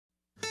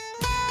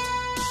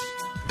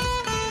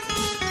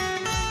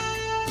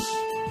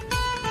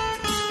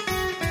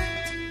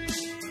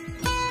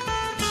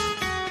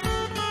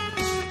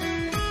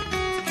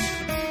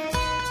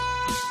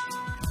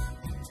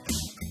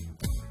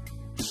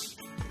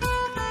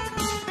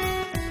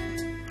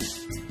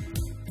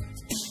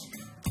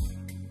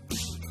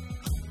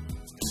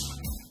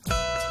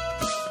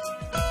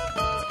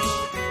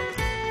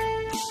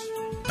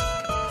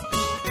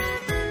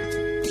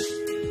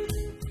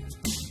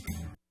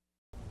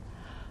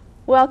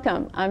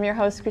Welcome. I'm your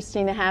host,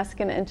 Christina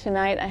Haskin, and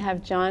tonight I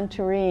have John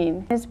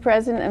Turenne. He's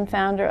president and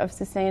founder of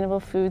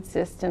Sustainable Food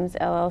Systems,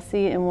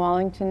 LLC in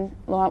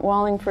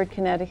Wallingford,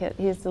 Connecticut.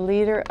 He is the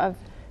leader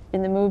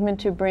in the movement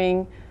to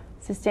bring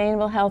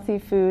sustainable, healthy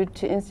food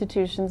to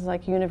institutions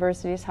like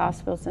universities,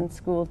 hospitals, and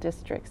school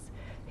districts.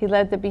 He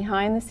led the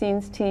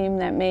behind-the-scenes team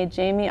that made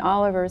Jamie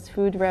Oliver's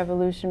Food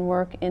Revolution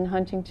work in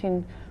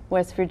Huntington,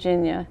 West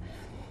Virginia.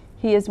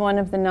 He is one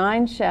of the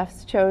 9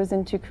 chefs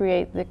chosen to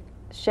create the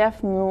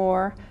Chef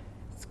Moore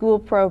school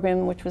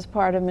program, which was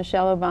part of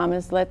Michelle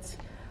Obama's Let's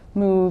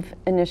Move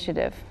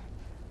initiative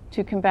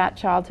to combat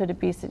childhood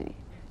obesity.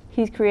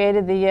 He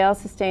created the Yale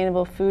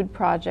Sustainable Food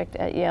Project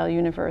at Yale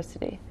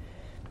University.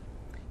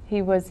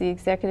 He was the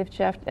executive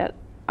chef at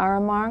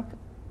Aramark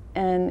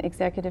and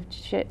executive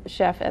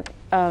chef at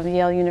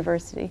Yale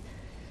University.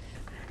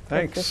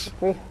 Thanks. That's just a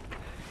brief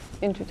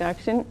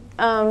introduction.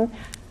 How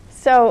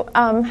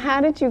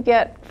did you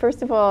get,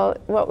 first of all,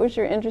 what was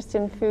your interest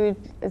in food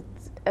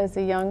as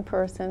a young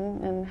person,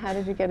 and how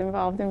did you get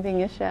involved in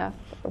being a chef?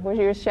 Or were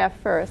you a chef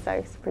first,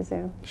 I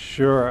presume?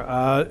 Sure.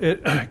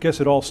 I guess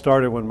it all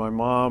started when my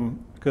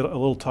mom got a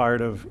little tired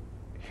of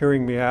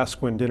hearing me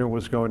ask when dinner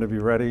was going to be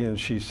ready, and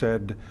she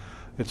said,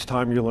 "It's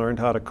time you learned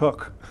how to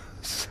cook."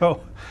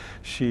 So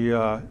she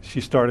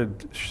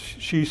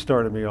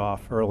started me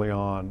off early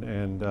on,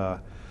 and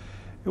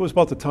it was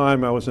about the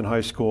time I was in high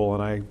school,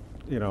 and I,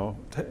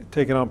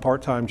 taking on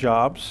part-time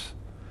jobs.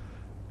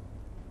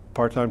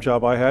 Part-time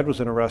job I had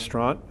was in a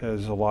restaurant,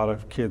 as a lot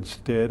of kids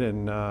did,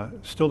 and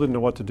still didn't know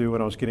what to do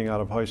when I was getting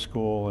out of high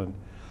school. And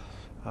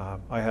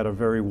I had a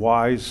very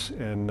wise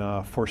and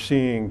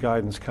foreseeing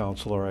guidance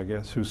counselor, I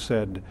guess, who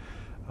said,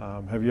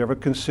 "Have you ever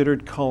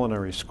considered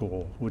culinary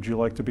school? Would you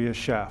like to be a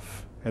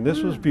chef?" And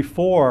this was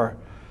before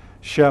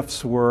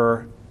chefs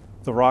were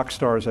the rock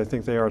stars I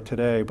think they are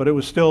today, but it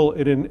was still,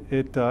 it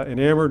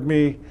enamored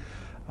me.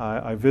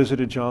 I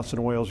visited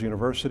Johnson & Wales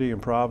University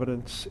in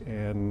Providence,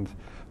 and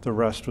the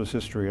rest was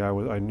history.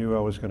 I knew I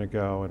was going to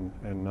go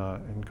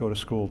and go to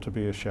school to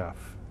be a chef.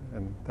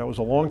 And that was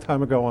a long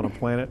time ago on a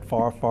planet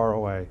far, far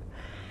away.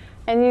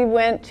 And you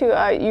went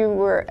to, you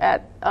were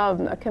at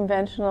a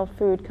conventional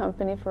food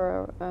company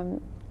for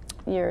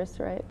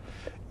years, right?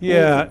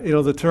 Yeah,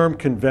 the term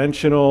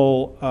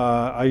conventional,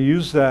 I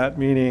use that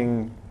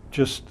meaning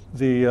just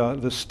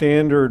the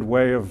standard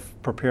way of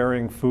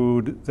preparing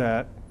food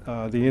that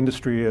the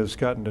industry has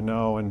gotten to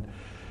know. And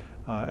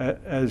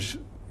as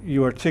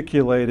you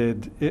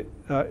articulated,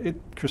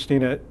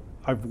 Christina,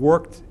 I've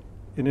worked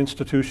in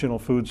institutional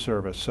food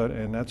service,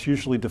 and that's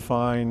usually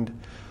defined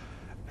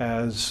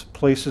as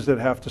places that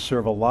have to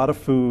serve a lot of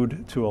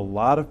food to a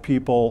lot of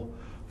people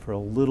for a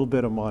little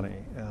bit of money.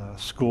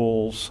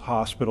 Schools,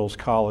 hospitals,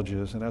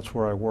 colleges, and that's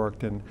where I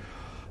worked. And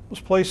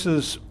those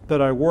places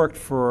that I worked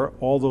for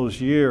all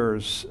those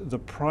years, the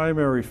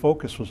primary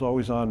focus was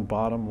always on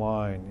bottom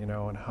line,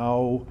 and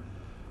how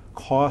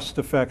cost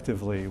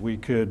effectively we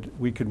could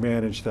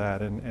manage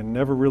that, and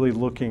never really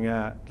looking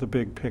at the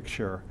big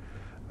picture.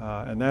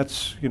 And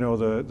that's,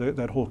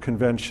 that whole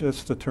convention,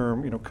 that's the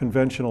term,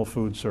 conventional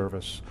food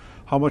service.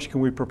 How much can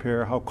we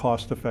prepare, how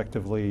cost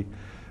effectively,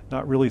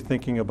 not really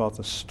thinking about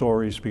the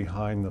stories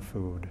behind the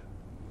food.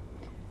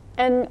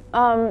 And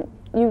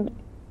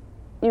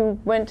you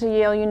went to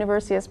Yale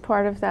University as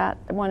part of that,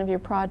 one of your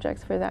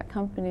projects for that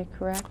company,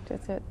 correct?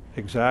 Is it?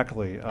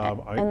 Exactly.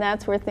 And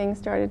that's where things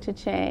started to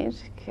change.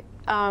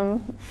 I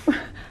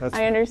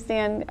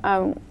understand.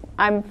 I'm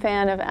a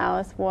fan of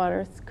Alice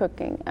Waters'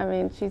 cooking. I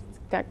mean, she's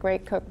got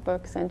great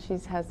cookbooks, and she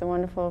has the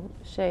wonderful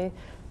Chez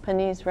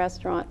Panisse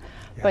restaurant.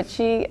 Yes.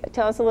 But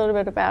tell us a little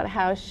bit about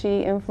how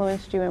she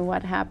influenced you and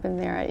what happened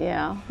there at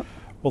Yale.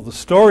 Well, the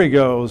story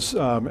goes,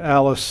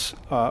 Alice,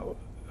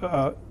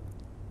 her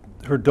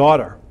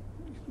daughter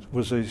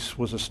was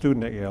a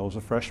student at Yale, was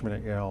a freshman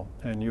at Yale,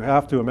 and you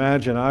have to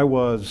imagine I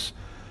was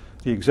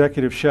the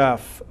executive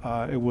chef.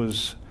 It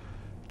was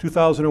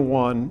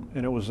 2001,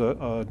 and it was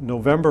a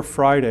November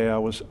Friday. I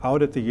was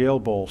out at the Yale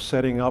Bowl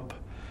setting up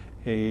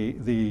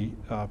the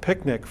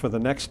picnic for the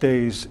next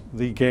day's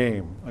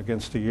game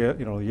against the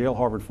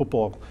Yale-Harvard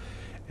football,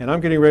 and I'm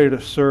getting ready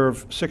to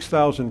serve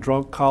 6,000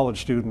 drunk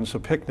college students a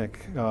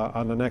picnic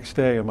on the next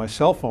day, and my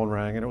cell phone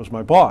rang, and it was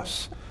my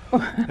boss.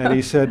 And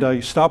he said,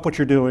 "You stop what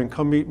you're doing,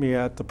 come meet me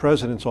at the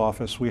president's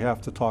office. We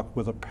have to talk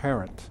with a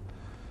parent."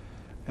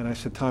 And I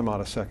said, "Time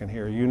out a second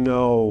here.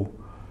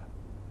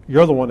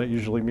 You're the one that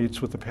usually meets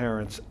with the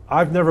parents.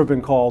 I've never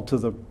been called to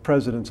the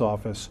president's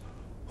office.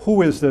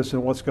 Who is this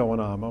and what's going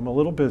on? I'm a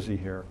little busy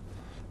here."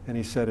 And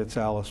he said, "It's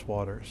Alice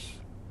Waters."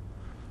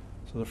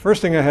 So the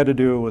first thing I had to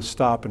do was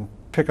stop and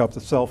pick up the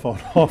cell phone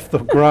off the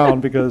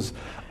ground, because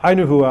I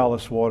knew who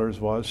Alice Waters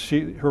was.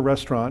 Her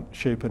restaurant,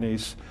 Chez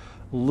Panisse,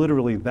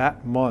 literally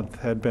that month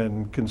had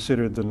been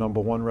considered the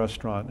 #1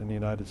 restaurant in the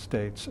United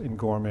States in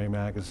Gourmet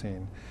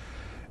magazine.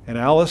 And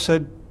Alice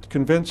had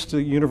convinced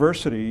the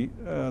university,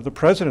 the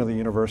president of the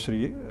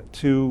university,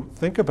 to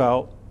think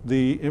about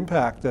the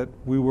impact that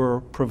we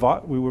were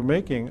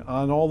making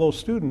on all those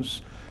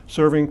students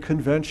serving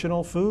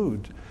conventional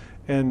food.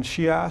 And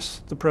she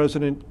asked the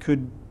president,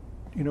 could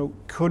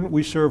couldn't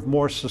we serve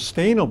more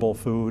sustainable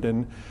food?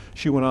 And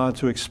she went on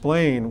to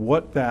explain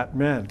what that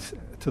meant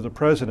to the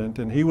president,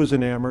 and he was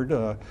enamored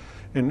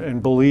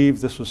and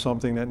believed this was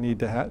something that needed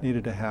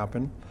to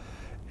happen.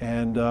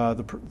 And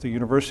the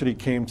university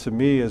came to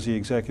me as the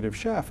executive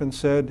chef and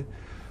said,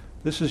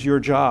 this is your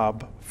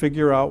job.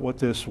 Figure out what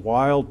this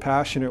wild,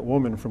 passionate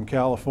woman from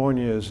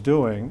California is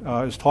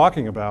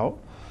talking about,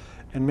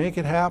 and make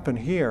it happen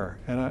here.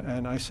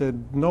 And I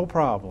said, no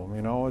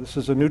problem. This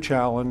is a new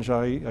challenge.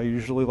 I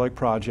usually like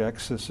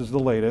projects. This is the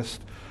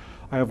latest.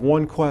 I have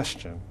one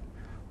question.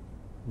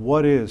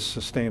 What is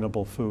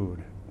sustainable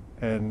food?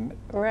 And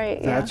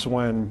that's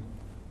when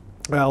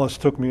Alice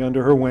took me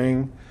under her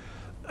wing.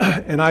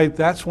 And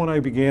that's when I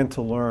began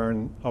to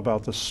learn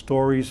about the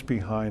stories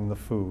behind the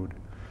food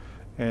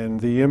and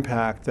the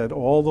impact that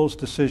all those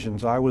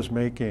decisions I was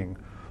making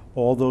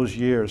all those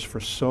years for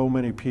so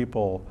many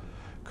people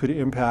could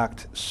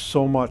impact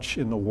so much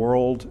in the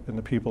world and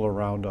the people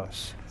around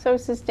us. So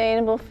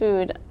sustainable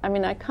food,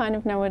 I kind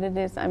of know what it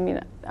is.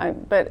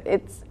 But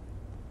it's,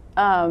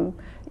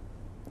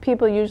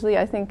 people usually,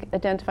 I think,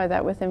 identify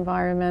that with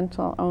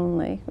environmental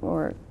only,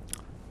 or.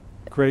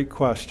 Great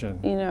question.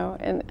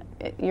 And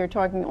you're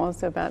talking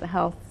also about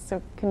health.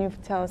 So can you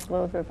tell us a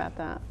little bit about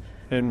that?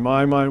 In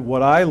my mind,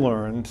 what I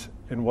learned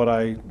and what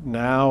I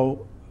now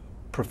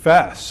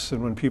profess,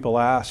 and when people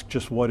ask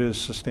just what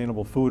is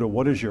sustainable food or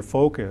what is your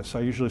focus, I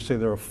usually say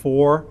there are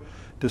 4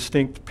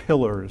 distinct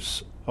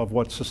pillars of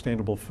what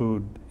sustainable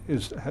food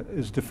is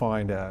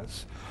defined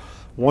as.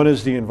 One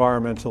is the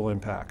environmental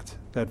impact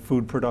that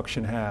food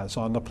production has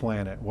on the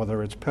planet,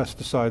 whether it's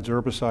pesticides,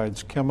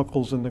 herbicides,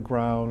 chemicals in the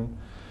ground,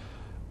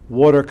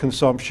 water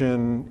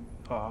consumption,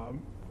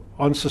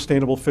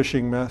 unsustainable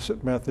fishing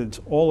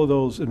methods, all of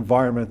those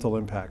environmental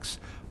impacts.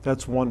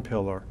 That's one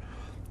pillar.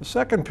 The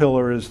second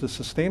pillar is the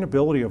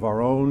sustainability of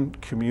our own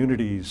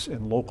communities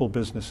and local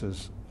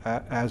businesses,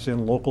 as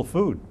in local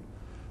food.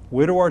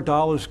 Where do our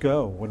dollars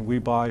go when we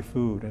buy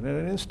food? And at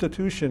an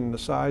institution the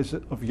size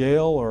of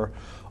Yale or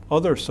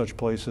other such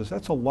places,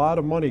 that's a lot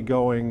of money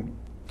going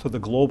to the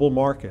global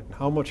market.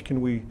 How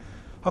can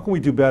we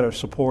do better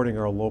supporting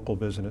our local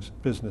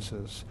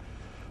businesses?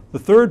 The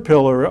third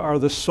pillar are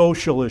the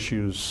social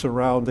issues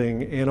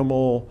surrounding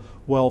animal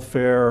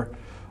welfare,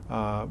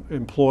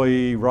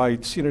 employee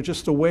rights,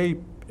 just the way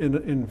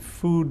in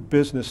food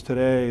business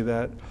today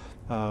that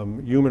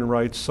human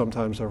rights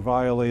sometimes are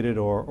violated,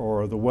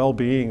 or the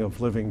well-being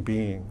of living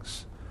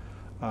beings.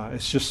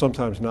 It's just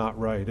sometimes not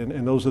right.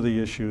 And those are the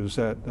issues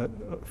that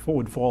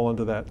would fall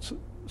under the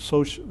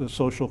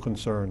social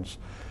concerns.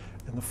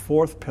 And the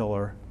fourth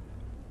pillar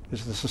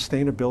is the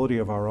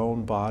sustainability of our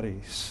own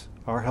bodies,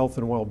 our health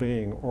and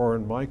well-being, or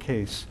in my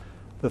case,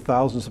 the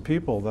thousands of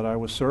people that I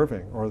was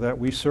serving or that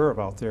we serve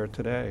out there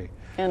today.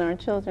 And our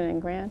children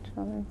and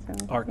grandchildren.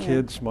 So, our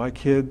kids, my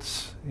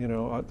kids,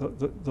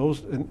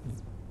 those, and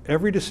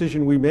every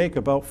decision we make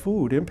about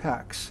food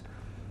impacts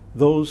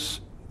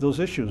those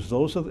issues.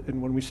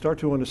 And when we start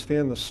to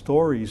understand the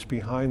stories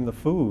behind the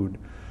food,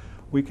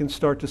 we can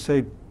start to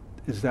say,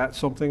 is that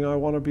something I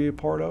want to be a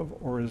part of,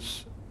 or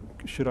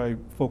should I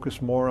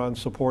focus more on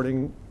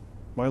supporting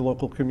my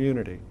local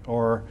community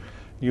or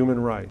human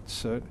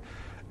rights,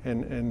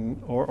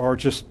 or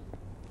just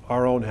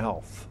our own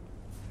health?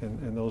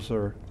 And those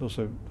are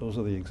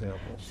the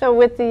examples. So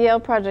with the Yale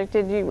project,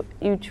 did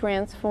you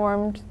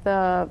transformed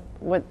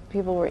what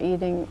people were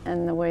eating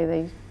and the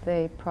way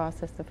they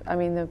processed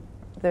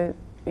the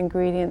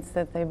ingredients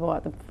that they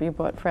bought? You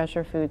bought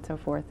fresher food, so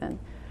forth, and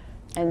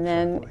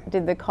then exactly.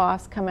 Did the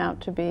cost come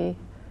out to be?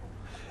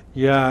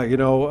 Yeah,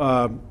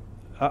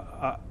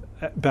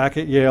 back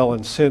at Yale,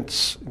 and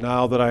since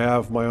now that I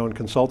have my own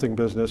consulting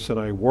business and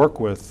I work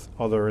with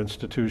other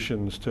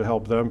institutions to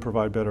help them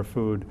provide better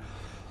food,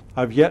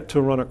 I've yet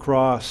to run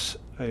across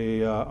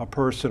a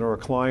person or a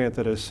client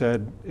that has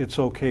said it's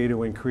okay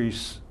to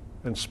increase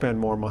and spend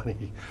more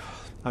money.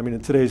 In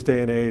today's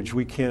day and age,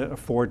 we can't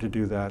afford to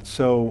do that.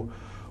 So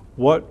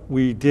what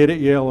we did at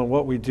Yale and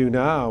what we do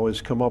now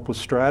is come up with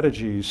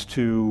strategies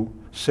to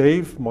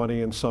save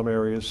money in some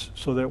areas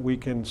so that we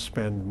can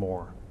spend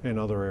more in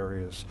other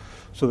areas.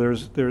 So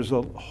there's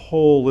a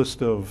whole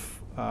list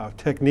of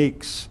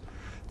techniques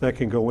that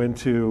can go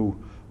into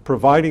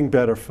providing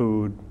better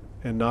food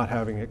and not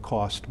having it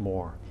cost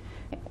more.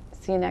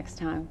 See you next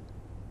time.